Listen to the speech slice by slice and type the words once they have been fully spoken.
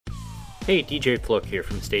Hey, DJ Flook here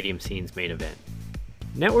from Stadium Scene's Main Event.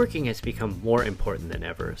 Networking has become more important than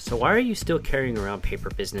ever, so why are you still carrying around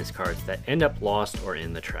paper business cards that end up lost or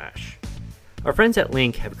in the trash? Our friends at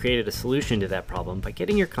Link have created a solution to that problem by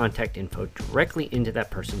getting your contact info directly into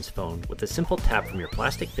that person's phone with a simple tap from your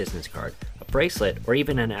plastic business card, a bracelet, or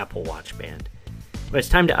even an Apple Watch band. When it's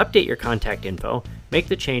time to update your contact info, make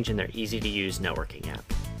the change in their easy-to-use networking app.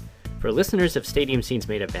 For listeners of Stadium Scene's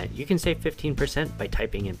Main Event, you can save 15% by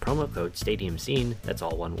typing in promo code Stadium Scene, that's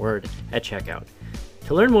all one word, at checkout.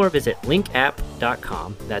 To learn more, visit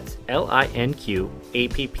linkapp.com, that's linqapp.com.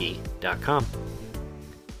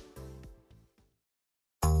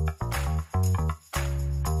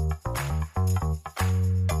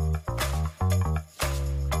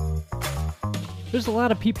 There's a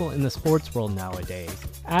lot of people in the sports world nowadays.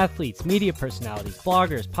 Athletes, media personalities,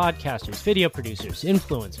 bloggers, podcasters, video producers,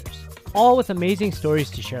 influencers. All with amazing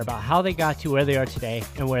stories to share about how they got to where they are today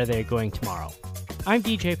and where they're going tomorrow. I'm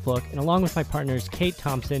DJ Flook, and along with my partners Kate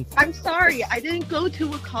Thompson. I'm sorry, I didn't go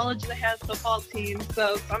to a college that has football teams,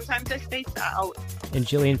 so sometimes I spaced out. And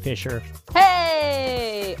Jillian Fisher.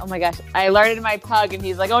 Hey! Oh my gosh, I alerted my pug and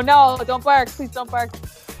he's like, oh no, don't bark, please don't bark.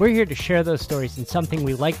 We're here to share those stories in something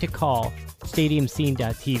we like to call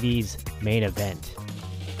StadiumScene.tv's Main Event.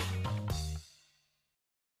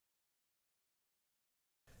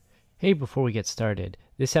 Hey, before we get started,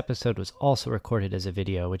 this episode was also recorded as a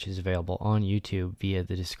video, which is available on YouTube via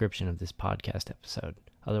the description of this podcast episode.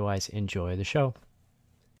 Otherwise, enjoy the show.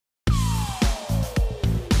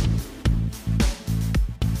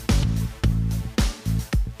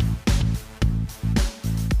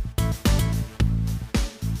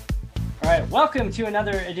 All right, welcome to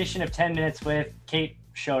another edition of 10 Minutes with. Kate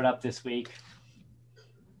showed up this week.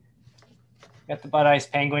 Got the Bud Ice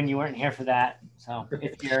Penguin. You weren't here for that. So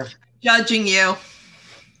if you're judging you.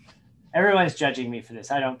 Everyone's judging me for this.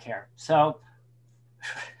 I don't care. So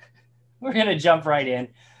we're going to jump right in.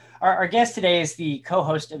 Our guest today is the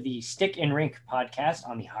co-host of the Stick and Rink podcast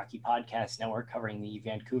on the Hockey Podcast Network, covering the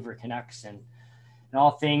Vancouver Canucks and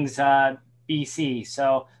all things BC.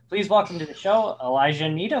 So please welcome to the show, Elijah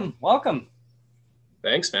Needham. Welcome.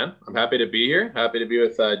 Thanks, man. I'm happy to be here. Happy to be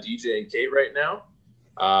with DJ and Kate right now.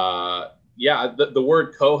 The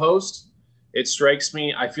word co-host, it strikes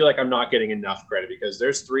me. I feel like I'm not getting enough credit because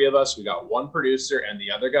there's three of us. We got one producer, and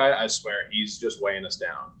the other guy, I swear, he's just weighing us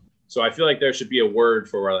down. So I feel like there should be a word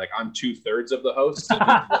for where, like, I'm 2/3 of the host and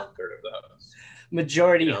 1/3 of the host.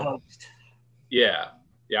 Majority host. Yeah.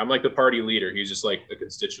 Yeah, I'm like the party leader. He's just like the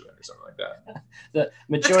constituent or something like that. The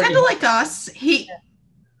majority. It's kind of like us.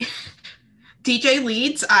 DJ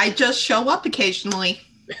leads. I just show up occasionally.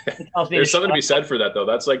 There's something to be said for that, though.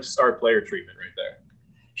 That's like star player treatment right there.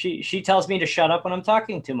 She tells me to shut up when I'm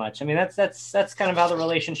talking too much. I mean, that's kind of how the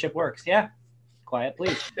relationship works. Yeah, quiet,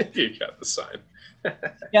 please. You got the sign.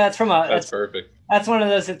 Yeah, that's perfect. That's one of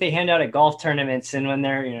those that they hand out at golf tournaments, and when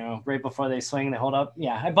they're right before they swing, they hold up.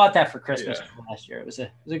 Yeah, I bought that for Christmas last year. It was a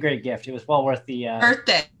great gift. It was well worth the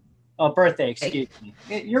birthday. Oh, birthday. Excuse me.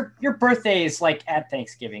 Your birthday is like at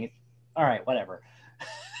Thanksgiving. All right, whatever.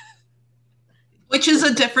 Which is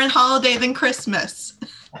a different holiday than Christmas.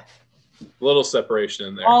 A little separation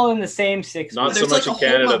in there. All in the same 6 Not weeks. so much in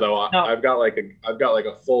Canada, though. No. I've got like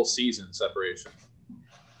a full season separation.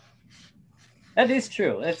 That is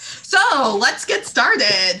true. So let's get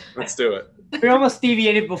started. Let's do it. We almost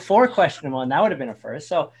deviated before question one. That would have been a first.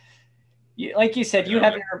 So, like you said, you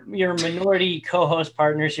have your minority co-host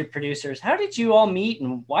partners, your producers. How did you all meet,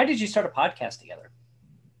 and why did you start a podcast together?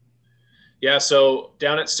 Yeah, so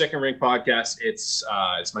down at Stick and Rink Podcast, it's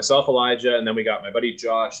myself, Elijah, and then we got my buddy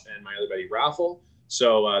Josh and my other buddy Raffle.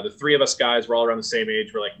 So the three of us guys, we're all around the same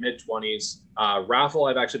age. We're like mid-20s. Raffle,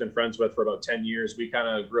 I've actually been friends with for about 10 years. We kind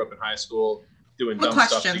of grew up in high school doing dumb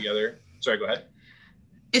stuff together. Sorry, go ahead.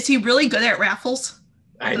 Is he really good at raffles?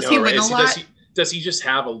 Does he win a lot? Does he just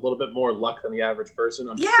have a little bit more luck than the average person?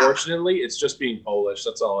 Unfortunately, it's just being Polish.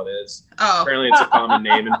 That's all it is. Oh. Apparently, it's a common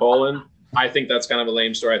name in Poland. I think that's kind of a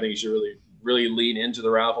lame story. I think you should really lean into the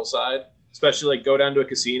raffle side, especially like go down to a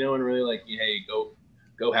casino and really like, hey, go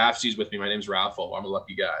halfsies with me. My name's Raffle. I'm a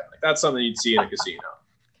lucky guy. Like that's something you'd see in a casino.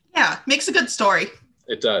 Yeah, makes a good story.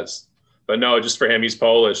 It does. But no, just for him, he's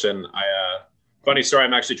Polish, and funny story.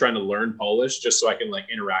 I'm actually trying to learn Polish just so I can like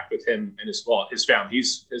interact with him and his family.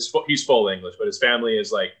 He's full English, but his family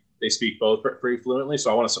is like they speak both pretty fluently. So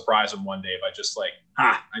I want to surprise him one day by just like,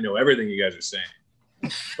 I know everything you guys are saying.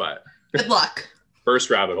 But good luck. First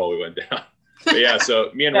rabbit hole we went down. But yeah,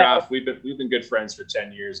 so me and Raph, we've been good friends for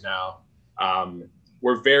 10 years now.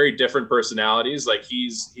 We're very different personalities. Like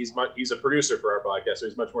he's a producer for our podcast, so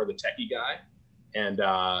he's much more the techie guy, and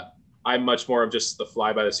I'm much more of just the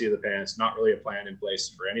fly by the seat of the pants, not really a plan in place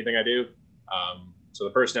for anything I do. So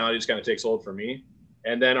the personality just kind of takes hold for me.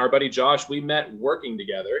 And then our buddy Josh, we met working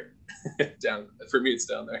together. For me, it's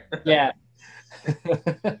down there. Yeah.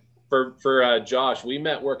 For Josh, we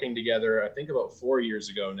met working together, I think about 4 years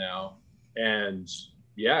ago now. And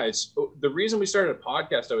yeah, it's the reason we started a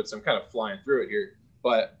podcast. I'm kind of flying through it here,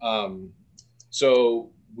 but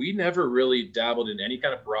so we never really dabbled in any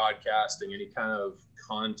kind of broadcasting, any kind of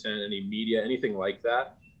content, any media, anything like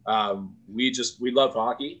that. We love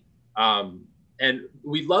hockey. And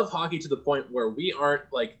we love hockey to the point where we aren't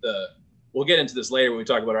like we'll get into this later when we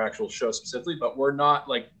talk about our actual show specifically, but we're not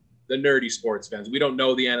like the nerdy sports fans. We don't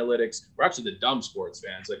know the analytics. We're actually the dumb sports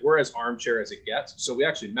fans. Like, we're as armchair as it gets. So we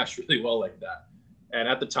actually mesh really well like that. And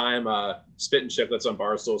at the time, Spit and Chicklets on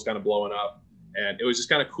Barstool was kind of blowing up. And it was just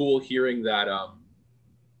kind of cool hearing that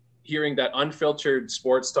unfiltered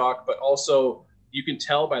sports talk, but also you can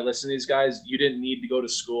tell by listening to these guys, you didn't need to go to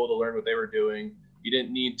school to learn what they were doing. You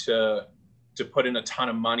didn't need to put in a ton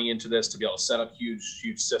of money into this to be able to set up huge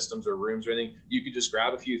systems or rooms or anything. You could just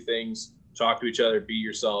grab a few things, talk to each other, be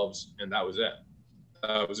yourselves, and that was it.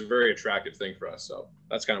 It was a very attractive thing for us. So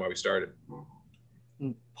that's kind of why we started.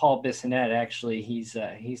 Paul Bissonnette, actually, he's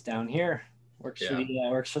down here, works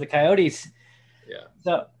for the Coyotes. Yeah.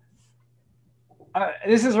 So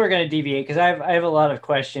this is where we're going to deviate, because I have a lot of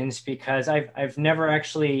questions, because I've never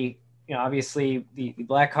actually, obviously the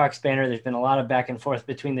Blackhawks banner, there's been a lot of back and forth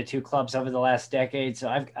between the two clubs over the last decade. So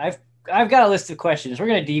I've got a list of questions. We're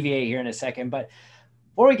going to deviate here in a second, but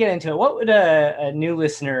before we get into it, what would a new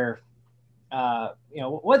listener,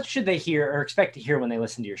 what should they hear or expect to hear when they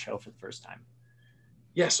listen to your show for the first time?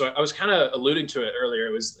 Yeah, so I was kind of alluding to it earlier.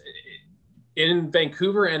 It was in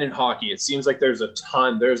Vancouver and in hockey. It seems like there's a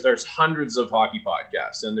ton. There's hundreds of hockey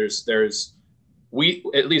podcasts, and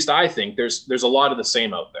at least I think there's a lot of the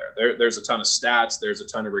same out there. There's a ton of stats. There's a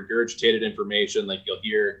ton of regurgitated information. Like, you'll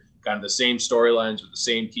hear kind of the same storylines with the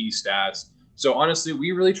same key stats. So honestly,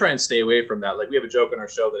 we really try and stay away from that. Like, we have a joke on our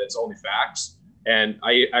show that it's only facts. And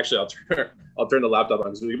I'll turn the laptop on,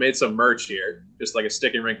 because we made some merch here, just like a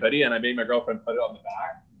Stick and Rink hoodie, and I made my girlfriend put it on the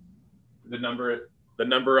back. The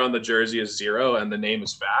number on the jersey is 0, and the name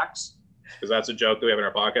is facts, because that's a joke that we have in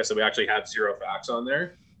our podcast, that we actually have 0 facts on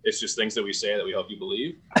there. It's just things that we say that we hope you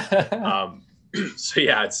believe. So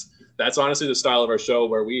yeah, that's honestly the style of our show,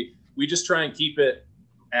 where we just try and keep it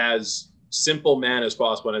as simple man as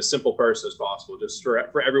possible and as simple person as possible, just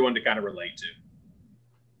for everyone to kind of relate to.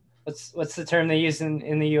 What's the term they use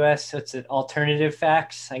in the US? So it's alternative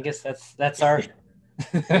facts. I guess that's our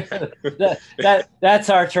that's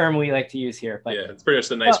our term we like to use here. But yeah, it's pretty much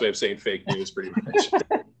the nice way of saying fake news, pretty much.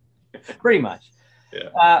 Pretty much.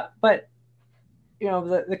 Yeah. But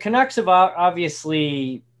the Canucks have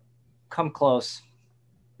obviously come close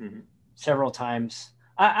several times.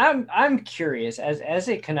 I'm curious, as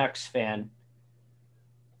a Canucks fan,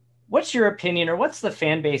 what's your opinion, or what's the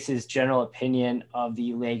fan base's general opinion of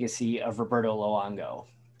the legacy of Roberto Luongo?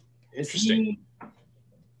 Interesting.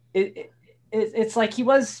 It's like he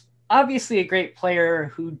was obviously a great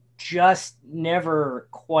player who just never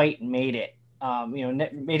quite made it.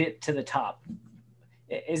 Made it to the top.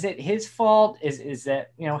 Is it his fault? Is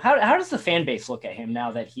that, how does the fan base look at him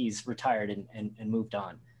now that he's retired and moved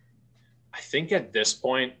on? I think at this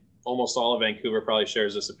point, almost all of Vancouver probably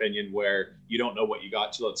shares this opinion, where you don't know what you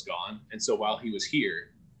got till it's gone. And so while he was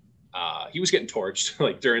here, he was getting torched,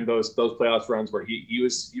 like during those playoff runs where he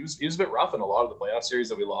was a bit rough in a lot of the playoff series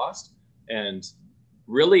that we lost. And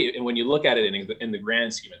really, and when you look at it in the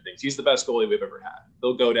grand scheme of things, he's the best goalie we've ever had.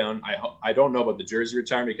 He'll go down. I don't know about the jersey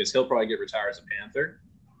retirement, because he'll probably get retired as a Panther.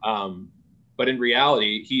 But in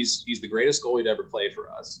reality, he's the greatest goalie to ever play for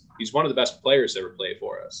us. He's one of the best players to ever play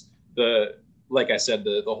for us. Like I said,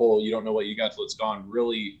 the whole you don't know what you got till it's gone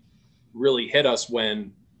really, really hit us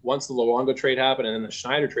once the Luongo trade happened and then the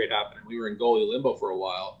Schneider trade happened and we were in goalie limbo for a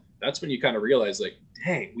while. That's when you kind of realize, like,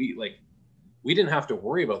 dang, we didn't have to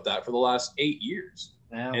worry about that for the last 8 years.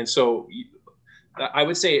 Wow. And so I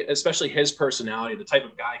would say, especially his personality, the type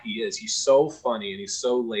of guy he is, he's so funny and he's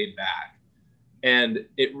so laid back. And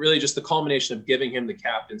it really just the culmination of giving him the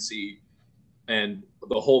captaincy and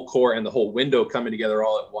the whole core and the whole window coming together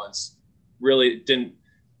all at once really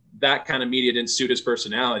that kind of media didn't suit his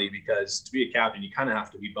personality, because to be a captain, you kind of have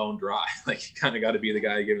to be bone dry. Like, you kind of got to be the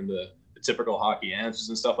guy giving the typical hockey answers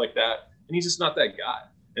and stuff like that. And he's just not that guy.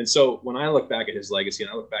 And so when I look back at his legacy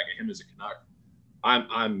and I look back at him as a Canuck,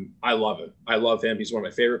 I love it. I love him. He's one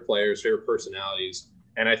of my favorite players, favorite personalities.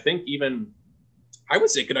 And I think I would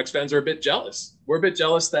say Canucks fans are a bit jealous. We're a bit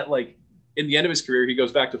jealous that, like, in the end of his career, he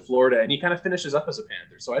goes back to Florida and he kind of finishes up as a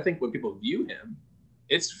Panther. So I think when people view him,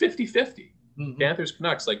 it's 50-50. Panthers,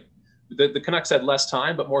 Canucks, like the Canucks had less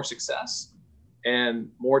time but more success,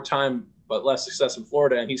 and more time but less success in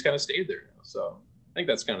Florida, and he's kind of stayed there now. So I think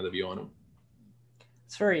that's kind of the view on him.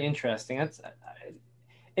 It's very interesting.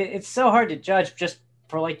 It's so hard to judge just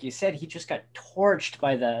for, like you said, he just got torched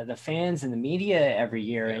by the fans and the media every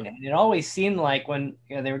year. Yeah. And it always seemed like when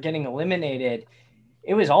they were getting eliminated,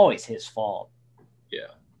 it was always his fault. Yeah.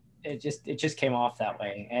 It just came off that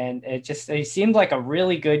way. And he seemed like a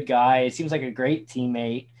really good guy. It seems like a great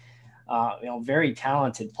teammate, very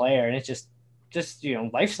talented player. And it just,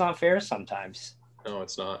 life's not fair sometimes. No,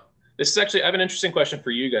 it's not. This is actually, I have an interesting question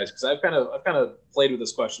for you guys, because I've kind of played with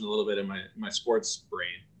this question a little bit in my sports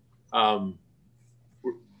brain.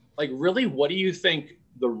 Like, really, what do you think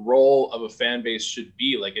the role of a fan base should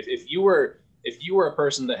be? Like, if you were a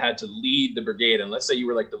person that had to lead the brigade, and let's say you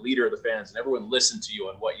were like the leader of the fans, and everyone listened to you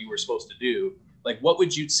on what you were supposed to do, like, what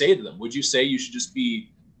would you say to them? Would you say you should just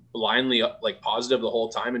be blindly like positive the whole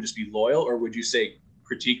time and just be loyal, or would you say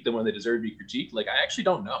critique them when they deserve to be critiqued? Like, I actually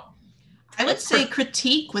don't know. I would say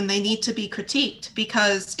critique when they need to be critiqued,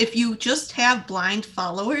 because if you just have blind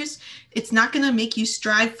followers, it's not going to make you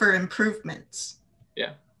strive for improvements.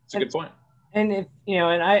 Yeah, it's a good point. And if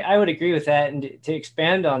and I would agree with that. And to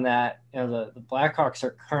expand on that, the Blackhawks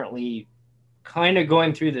are currently kind of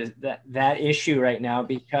going through that issue right now,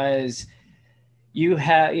 because you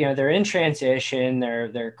have they're in transition.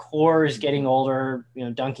 Their core is getting older.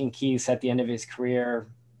 Duncan Keith's at the end of his career.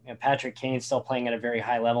 Patrick Kane's still playing at a very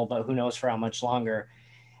high level, but who knows for how much longer.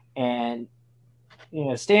 And,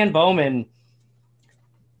 Stan Bowman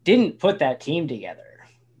didn't put that team together.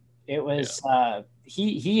 It was,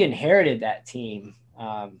 he inherited that team.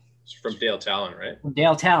 It's from Dale Talon, right?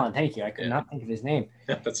 Dale Talon. Thank you. I could not think of his name.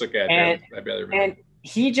 That's okay. I'd rather remember. And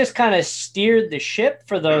he just kind of steered the ship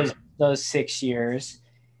for those 6 years,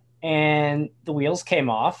 and the wheels came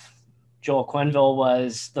off. Joel Quenneville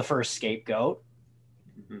was the first scapegoat.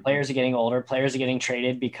 Players are getting older. Players are getting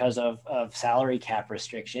traded because of salary cap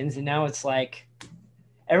restrictions. And now it's like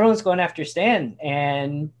everyone's going after Stan,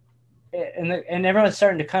 and everyone's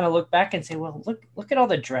starting to kind of look back and say, well, look at all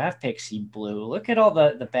the draft picks he blew. Look at all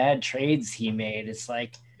the bad trades he made. It's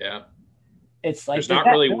like, there's not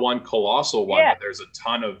really one colossal one, but there's a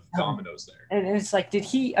ton of dominoes there. And it's like,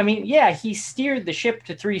 he steered the ship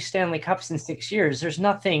to 3 Stanley Cups in 6 years. There's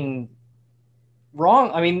nothing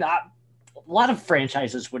wrong. I mean, a lot of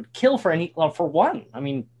franchises would kill for one. I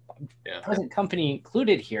mean, present company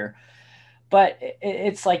included here. But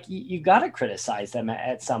it's like you got to criticize them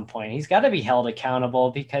at some point. He's got to be held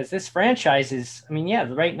accountable, because this franchise is,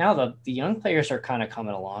 right now the young players are kind of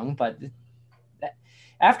coming along. But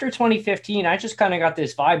after 2015, I just kind of got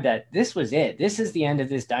this vibe that this was it. This is the end of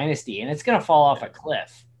this dynasty, and it's going to fall off a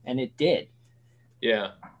cliff. And it did.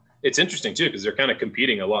 Yeah. It's interesting, too, because they're kind of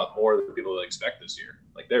competing a lot more than people would expect this year.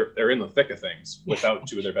 Like, they're in the thick of things without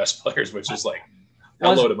 2 of their best players, which is like,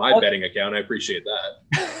 hello to my betting account. I appreciate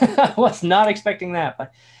that. I was not expecting that,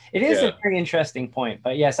 but it is a very interesting point.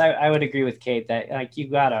 But yes, I would agree with Kate that, like, you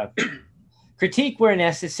got to critique where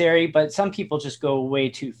necessary, but some people just go way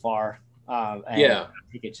too far. I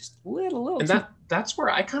think it's just a little. And that's where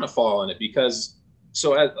I kind of fall on it, because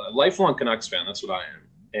so as a lifelong Canucks fan, that's what I am.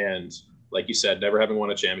 And like you said, never having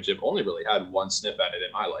won a championship, only really had one sniff at it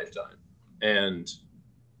in my lifetime. And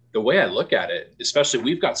the way I look at it, especially,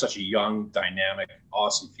 we've got such a young, dynamic,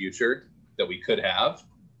 awesome future that we could have.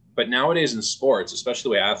 But nowadays in sports, especially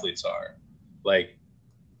the way athletes are, like,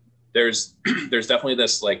 there's definitely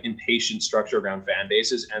this like impatient structure around fan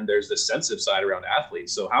bases, and there's this sensitive side around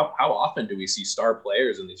athletes. So how often do we see star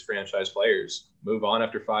players and these franchise players move on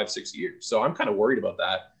after 5-6 years? So I'm kind of worried about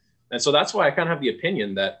that. And so that's why I kind of have the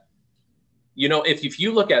opinion that, if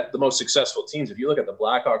you look at the most successful teams, if you look at the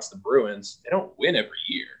Blackhawks, the Bruins, they don't win every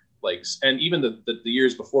year. Like, and even the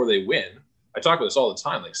years before they win, I talk about this all the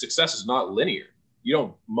time. Like, success is not linear.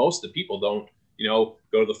 Most of the people don't,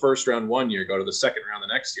 go to the first round one year, go to the second round the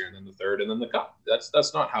next year, and then the third, and then the cup.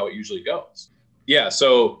 That's not how it usually goes. Yeah.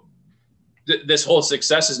 So this whole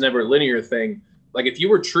success is never a linear thing. Like, if you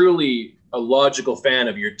were truly a logical fan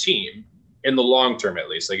of your team, in the long term, at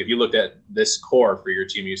least, like if you looked at this core for your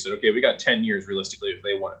team, you said, okay, we got 10 years realistically if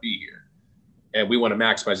they want to be here, and we want to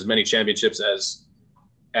maximize as many championships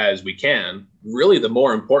as we can. Really, the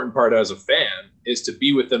more important part as a fan is to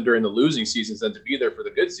be with them during the losing seasons than to be there for the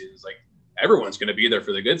good seasons. Like, everyone's going to be there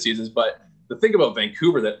for the good seasons, but the thing about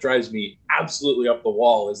Vancouver that drives me absolutely up the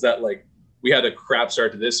wall is that, like, we had a crap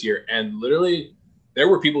start to this year, and literally there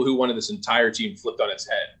were people who wanted this entire team flipped on its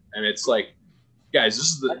head, and it's like, guys,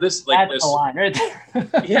 that's the line right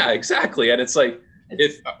there. Yeah, exactly. And it's like,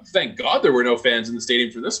 thank God there were no fans in the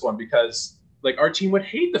stadium for this one, because like our team would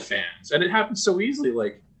hate the fans, and it happens so easily.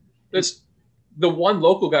 Like this, the one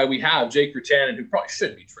local guy we have, Jake Ruttanen, who probably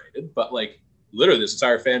should be traded, but like literally this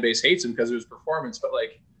entire fan base hates him because of his performance. But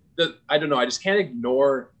like, I don't know, I just can't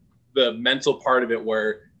ignore the mental part of it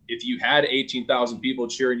where if you had 18,000 people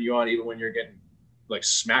cheering you on, even when you're getting like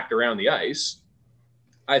smacked around the ice,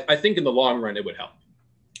 I think in the long run it would help.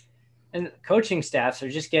 And coaching staffs are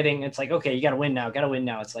just getting, it's like, okay, you got to win now.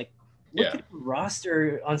 It's like, look at the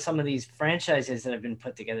roster on some of these franchises that have been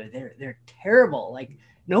put together. They're terrible. Like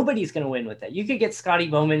nobody's going to win with that. You could get Scotty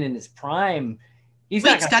Bowman in his prime.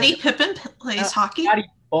 Wait, Scotty Pippen plays hockey? Scotty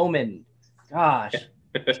Bowman. Gosh.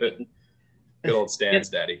 Good old Stan's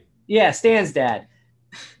daddy. Yeah, Stan's dad.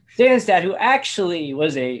 Stan's dad, who actually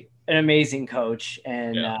was an amazing coach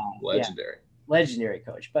and legendary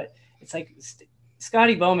coach. But it's like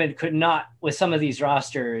Scotty Bowman could not, with some of these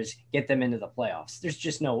rosters, get them into the playoffs. There's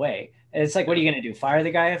just no way. And it's like, what are you going to do? Fire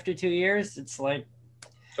the guy after 2 years? It's like,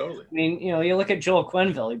 totally. I mean, you look at Joel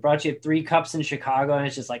Quenneville. He brought you 3 cups in Chicago, and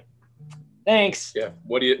it's just like, thanks. Yeah.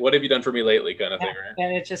 What have you done for me lately, kind of thing, right?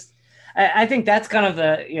 And it's just, I think that's kind of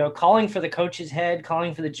the, calling for the coach's head,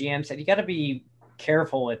 calling for the GM's head. You got to be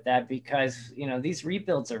careful with that because, these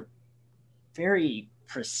rebuilds are very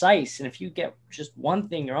precise. And if you get just one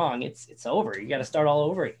thing wrong, it's over. You got to start all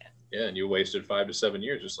over again. Yeah. And you wasted 5 to 7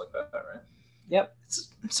 years just like that, right? Yep.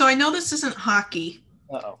 So I know this isn't hockey,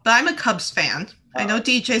 but I'm a Cubs fan. I know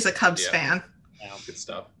DJ's a Cubs fan. Yeah, good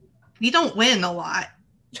stuff. We don't win a lot.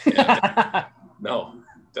 Yeah. No,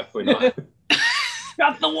 definitely not.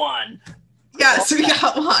 Got the one. Yes, we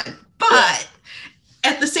got one. But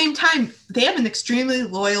at the same time, they have an extremely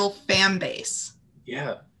loyal fan base.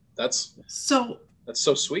 Yeah, that's so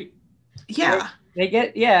sweet. Yeah.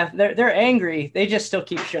 They're angry. They just still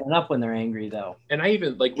keep showing up when they're angry, though. And I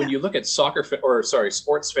even when you look at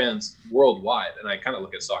sports fans worldwide, and I kind of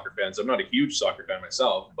look at soccer fans. I'm not a huge soccer fan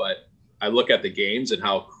myself, but I look at the games and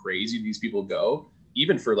how crazy these people go.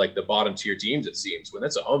 Even for like the bottom tier teams, it seems when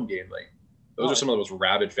it's a home game, like those are some of the most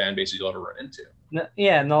rabid fan bases you'll ever run into.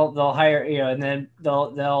 Yeah, and they'll hire and then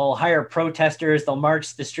they'll hire protesters. They'll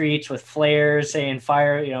march the streets with flares saying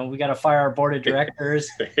 "fire." We got to fire our board of directors.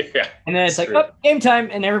 Yeah, and then it's like, oh, game time,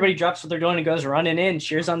 and everybody drops what they're doing and goes running in,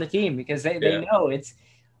 cheers on the team because they know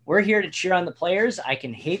we're here to cheer on the players. I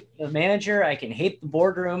can hate the manager, I can hate the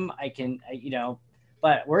boardroom,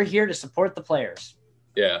 but we're here to support the players.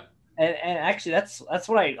 Yeah, and actually that's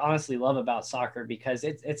what I honestly love about soccer because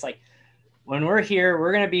it's like. When we're here,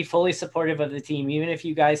 we're going to be fully supportive of the team. Even if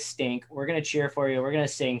you guys stink, we're going to cheer for you. We're going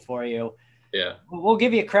to sing for you. Yeah. We'll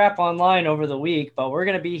give you crap online over the week, but we're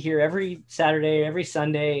going to be here every Saturday, every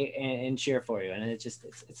Sunday and cheer for you. And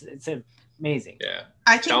it's amazing. Yeah.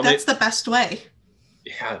 I think that's the best way.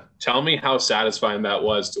 Yeah. Tell me how satisfying that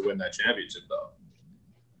was to win that championship though.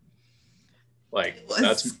 Like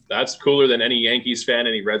that's cooler than any Yankees fan,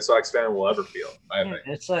 any Red Sox fan will ever feel. I think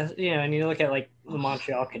it's and you look at like the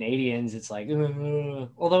Montreal Canadiens, it's like,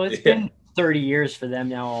 although it's been 30 years for them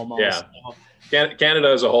now almost. Yeah, Canada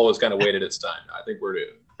as a whole has kind of waited its time. I think we're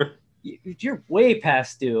due. You're way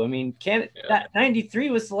past due. I mean, that 93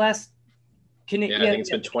 was the last. I think it's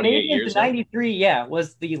been 28 years. 93,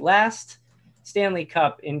 was the last Stanley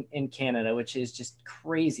Cup in Canada, which is just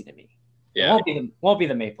crazy to me. Yeah, won't be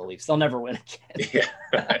the Maple Leafs. They'll never win again.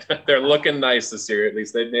 Yeah, they're looking nice this year. At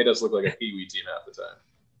least they made us look like a Pee-wee team half the time.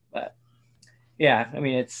 But yeah, I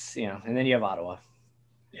mean it's and then you have Ottawa.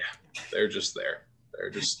 Yeah, they're just there. They're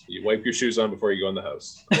just you wipe your shoes on before you go in the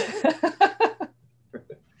house.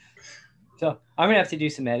 So I'm gonna have to do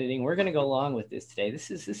some editing. We're gonna go along with this today. This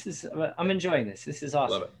is I'm enjoying this. This is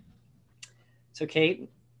awesome. Love it. So Kate,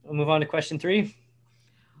 we'll move on to question 3.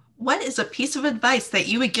 What is a piece of advice that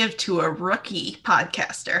you would give to a rookie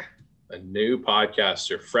podcaster? A new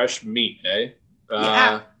podcaster, fresh meat, eh?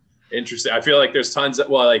 Yeah. Interesting. I feel like there's tons of,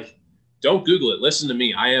 don't Google it. Listen to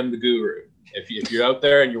me. I am the guru. If you're out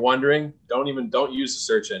there and you're wondering, don't use the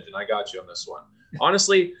search engine. I got you on this one.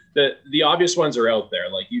 Honestly, the obvious ones are out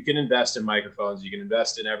there. Like you can invest in microphones, you can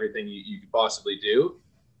invest in everything you could possibly do.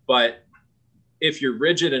 But if you're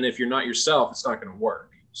rigid and if you're not yourself, it's not going to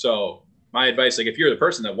work. So my advice, if you're the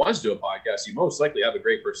person that wants to do a podcast, you most likely have a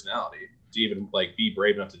great personality to even be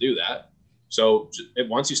brave enough to do that. So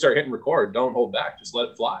once you start hitting record, don't hold back, just let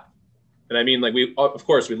it fly. And I mean, we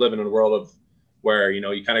live in a world of where, you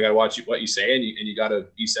kind of got to watch what you say and you got to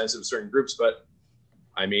be sensitive to certain groups. But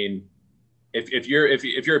I mean, if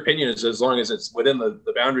your opinion is, as long as it's within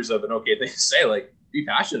the boundaries of an okay thing to say, be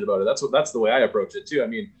passionate about it. That's the way I approach it too. I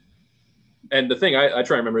mean, and the thing I try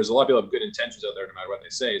to remember is a lot of people have good intentions out there no matter what they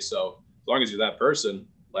say. So as long as you're that person,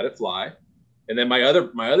 let it fly. And then my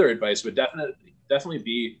other advice would definitely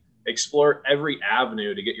be explore every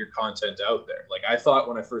avenue to get your content out there. Like I thought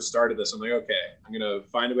when I first started this, I'm like, okay, I'm going to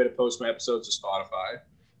find a way to post my episodes to Spotify.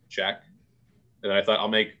 Check. And then I thought I'll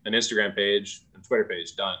make an Instagram page and Twitter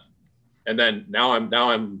page, done. And then now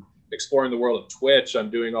I'm exploring the world of Twitch. I'm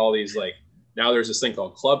doing all these, like, now there's this thing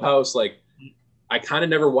called Clubhouse. Like, I kind of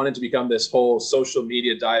never wanted to become this whole social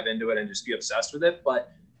media dive into it and just be obsessed with it.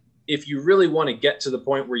 But if you really want to get to the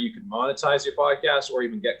point where you can monetize your podcast or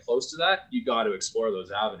even get close to that, you got to explore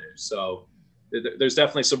those avenues. So there's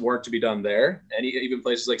definitely some work to be done there. And even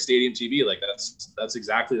places like Stadium TV, like that's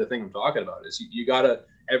exactly the thing I'm talking about, is you got to,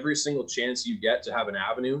 every single chance you get to have an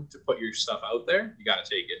avenue to put your stuff out there, you got to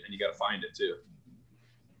take it, and you got to find it too.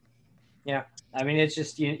 Yeah. I mean, it's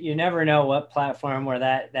just, you never know what platform where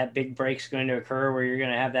that big break's going to occur, where you're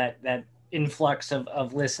going to have that influx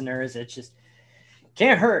of listeners. It's just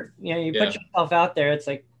can't hurt. You know, you put yourself out there. It's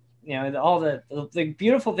like, you know, all the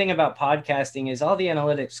beautiful thing about podcasting is all the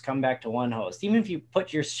analytics come back to one host. Even if you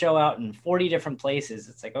put your show out in 40 different places,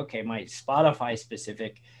 it's like, okay, my Spotify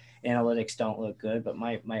specific analytics don't look good, but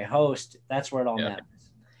my host, that's where it all matters.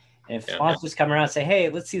 And if sponsors come around and say, hey,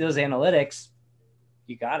 let's see those analytics,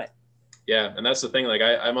 you got it. Yeah. And that's the thing. Like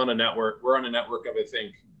I'm on a network, we're on a network of, I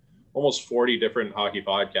think, almost 40 different hockey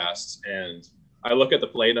podcasts. And I look at the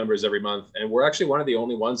play numbers every month, and we're actually one of the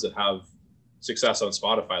only ones that have success on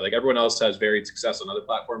Spotify. Like everyone else has varied success on other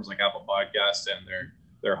platforms like Apple Podcasts and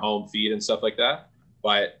their home feed and stuff like that.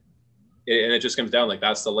 But it just comes down, like,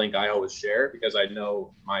 that's the link I always share, because I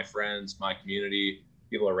know my friends, my community,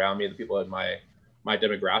 people around me, the people in my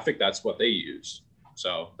demographic, that's what they use.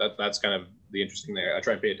 So that's kind of the interesting thing. I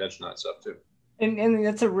try and pay attention to that stuff too. And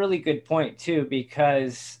that's a really good point too,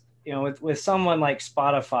 because, you know, with someone like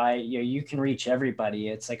Spotify, you know, you can reach everybody.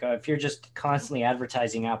 It's like, if you're just constantly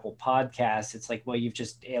advertising Apple Podcasts, it's like, well, you've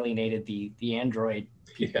just alienated the Android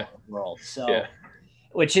people in the world. So,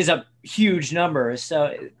 which is a huge number.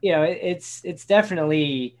 So, you know, it's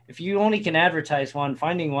definitely, if you only can advertise one,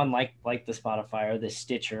 finding one like the Spotify or the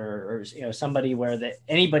Stitcher, or, you know, somebody where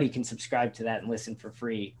anybody can subscribe to that and listen for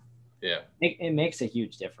free. Yeah. It makes a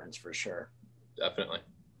huge difference for sure. Definitely.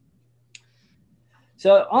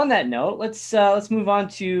 So on that note, let's move on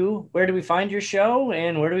to, where do we find your show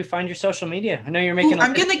and where do we find your social media? I know you're making.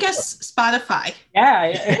 I'm gonna guess Spotify.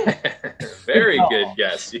 Yeah. Very good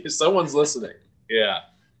guess. Someone's listening. Yeah.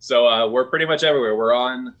 So we're pretty much everywhere. We're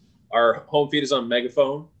on, our home feed is on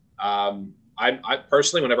Megaphone. I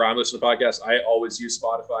personally, whenever I'm listening to podcasts, I always use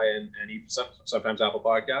Spotify and even sometimes Apple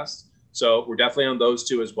Podcasts. So we're definitely on those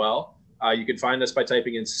two as well. You can find us by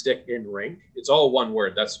typing in Stick in Rink. It's all one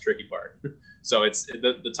word. That's the tricky part. So it's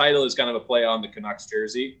the title is kind of a play on the Canucks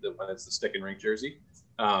jersey, when it's the Stick in Rink jersey.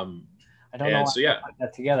 I don't know. So put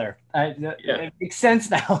that together. It makes sense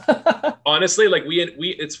now. Honestly, like we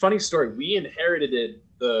it's a funny story. We inherited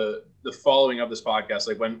the following of this podcast.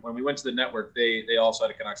 Like when we went to the network, they also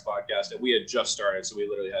had a Canucks podcast, and we had just started, so we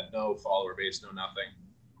literally had no follower base, no nothing.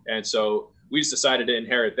 And so we just decided to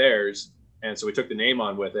inherit theirs, and so we took the name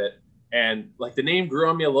on with it. And like the name grew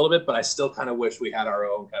on me a little bit, but I still kind of wish we had our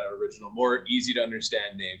own kind of original, more easy to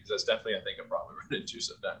understand name, because that's definitely, I think, a problem we run into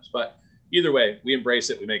sometimes. But either way, we embrace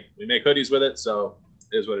it. We make hoodies with it, so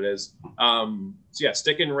it is what it is. So yeah,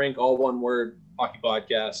 Stick in Rink, all one word, hockey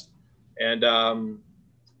podcast. And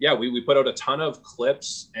we put out a ton of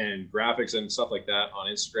clips and graphics and stuff like that on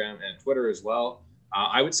Instagram and Twitter as well.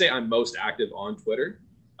 I would say I'm most active on Twitter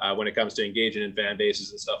when it comes to engaging in fan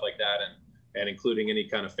bases and stuff like that, and including any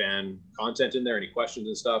kind of fan content in there, any questions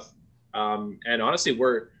and stuff. And honestly,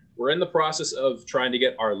 we're in the process of trying to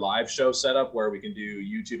get our live show set up where we can do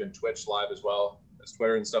YouTube and Twitch live as well as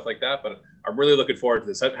Twitter and stuff like that. But I'm really looking forward to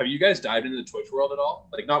this. Have you guys dived into the Twitch world at all?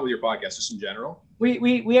 Like, not with your podcast, just in general?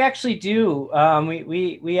 We actually do.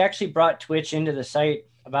 We actually brought Twitch into the site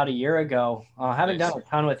about a year ago. Haven't done a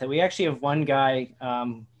ton with it. We actually have one guy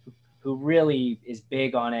who really is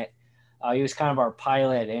big on it. He was kind of our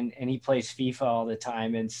pilot, and he plays FIFA all the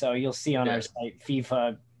time. And so you'll see on our site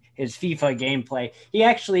his FIFA gameplay. He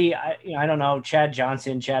actually, I don't know, Chad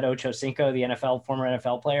Ochocinco, the former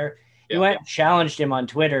NFL player. He went and challenged him on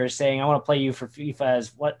Twitter saying, I want to play you for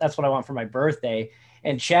FIFA that's what I want for my birthday.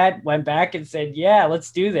 And Chad went back and said, yeah,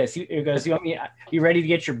 let's do this. He goes, you ready to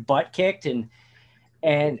get your butt kicked? And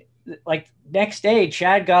like next day,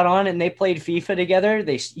 Chad got on and they played FIFA together.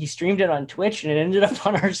 He streamed it on Twitch, and it ended up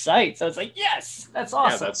on our site. So it's like, yes, that's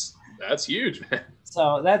awesome. Yeah, that's huge, man.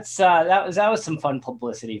 So that was some fun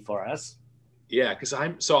publicity for us. Yeah, because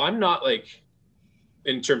I'm not like,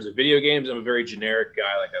 in terms of video games, I'm a very generic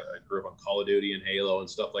guy. Like I grew up on Call of Duty and Halo and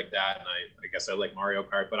stuff like that, and I guess I like Mario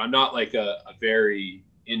Kart, but I'm not like a very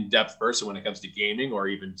in-depth person when it comes to gaming or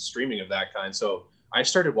even streaming of that kind. So I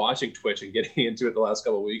started watching Twitch and getting into it the last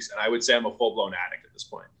couple of weeks, and I would say I'm a full-blown addict at this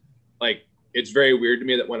point. Like, it's very weird to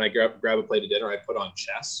me that when I grab a plate of dinner, I put on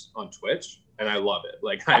chess on Twitch, and I love it.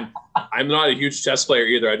 Like, I'm not a huge chess player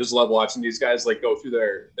either. I just love watching these guys like go through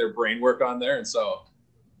their brain work on there, and so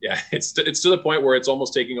yeah, it's to the point where it's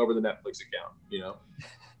almost taking over the Netflix account, you know.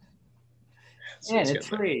 So Man, it's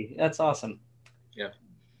free. That's awesome. Yeah.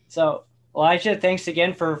 So, Elijah, thanks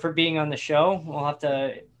again for being on the show. We'll have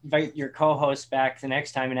to invite your co-host back the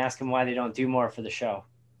next time and ask them why they don't do more for the show.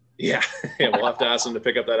 Yeah, we'll have to ask them to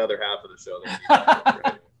pick up that other half of the show.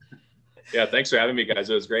 Yeah, thanks for having me, guys.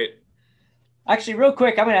 It was great. Actually, real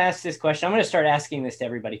quick, I'm going to ask this question. I'm going to start asking this to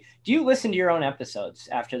everybody. Do you listen to your own episodes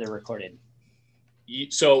after they're recorded?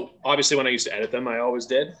 So obviously when I used to edit them, I always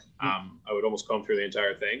did. I would almost comb through the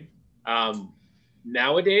entire thing.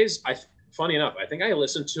 Nowadays, funny enough, I think I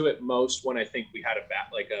listen to it most when I think we had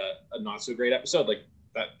a not so great episode. Like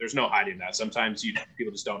that, there's no hiding that. Sometimes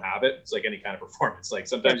people just don't have it. It's like any kind of performance. Like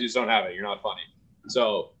sometimes you just don't have it. You're not funny.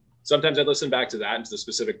 So sometimes I'd listen back to that and to the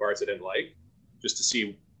specific parts I didn't like, just to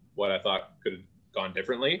see what I thought could have gone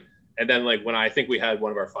differently. And then like when I think we had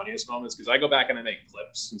one of our funniest moments, because I go back and I make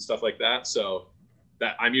clips and stuff like that. So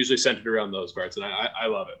that I'm usually centered around those parts, and I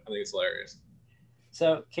love it. I think it's hilarious.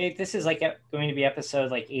 So, Kate, this is like going to be episode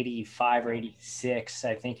like 85 or 86,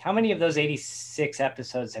 I think. How many of those 86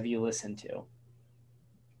 episodes have you listened to?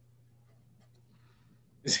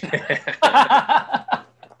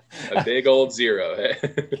 A big old zero.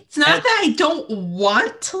 It's not that I don't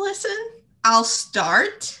want to listen. I'll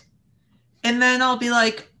start, and then I'll be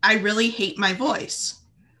like, I really hate my voice,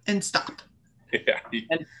 and stop. Yeah.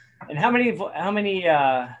 And how many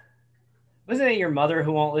wasn't it your mother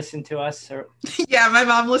who won't listen to us? Or Yeah, my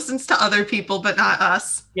mom listens to other people, but not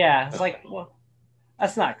us. yeah, it's like, well,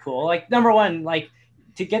 that's not cool. Like, number one, like,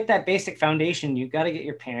 to get that basic foundation, you got to get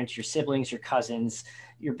your parents, your siblings, your cousins,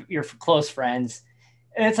 your close friends.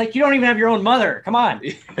 And it's like, you don't even have your own mother. Come on.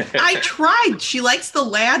 I tried. She likes the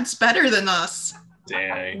lads better than us.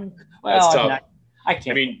 Dang. Well, That's tough. I can't.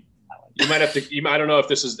 I mean, you might have to. I don't know if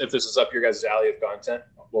this is up your guys' alley of content.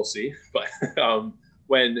 We'll see. But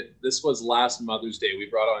when this was last Mother's Day, we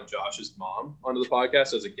brought on Josh's mom onto the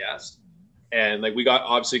podcast as a guest, and like we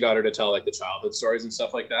obviously got her to tell like the childhood stories and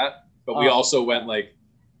stuff like that. But we also went like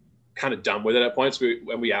kind of dumb with it at points.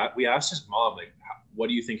 We asked his mom like, what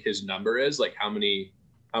do you think his number is? Like how many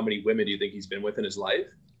women do you think he's been with in his life?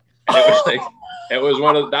 And it was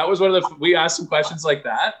like, we asked some questions like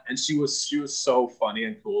that, and she was so funny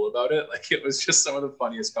and cool about it. Like it was just some of the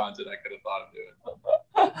funniest content I could have thought of doing.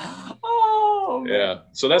 Oh, man. Yeah.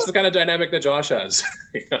 So that's the kind of dynamic that Josh has.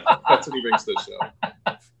 That's what he brings to the show.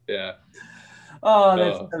 Yeah. Oh,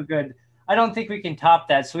 that's so good. I don't think we can top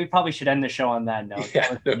that, so we probably should end the show on that note.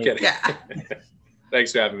 Yeah, no kidding. Yeah.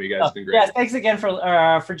 Thanks for having me, guys. It's been great. Yeah, thanks again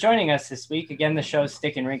for joining us this week. Again, the show's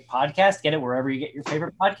Stick and Rink Podcast. Get it wherever you get your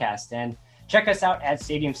favorite podcast. And check us out at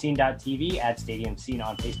stadiumscene.tv, at Stadium Scene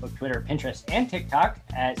on Facebook, Twitter, Pinterest, and TikTok,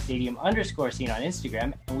 at Stadium_Scene on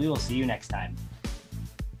Instagram. And we will see you next time.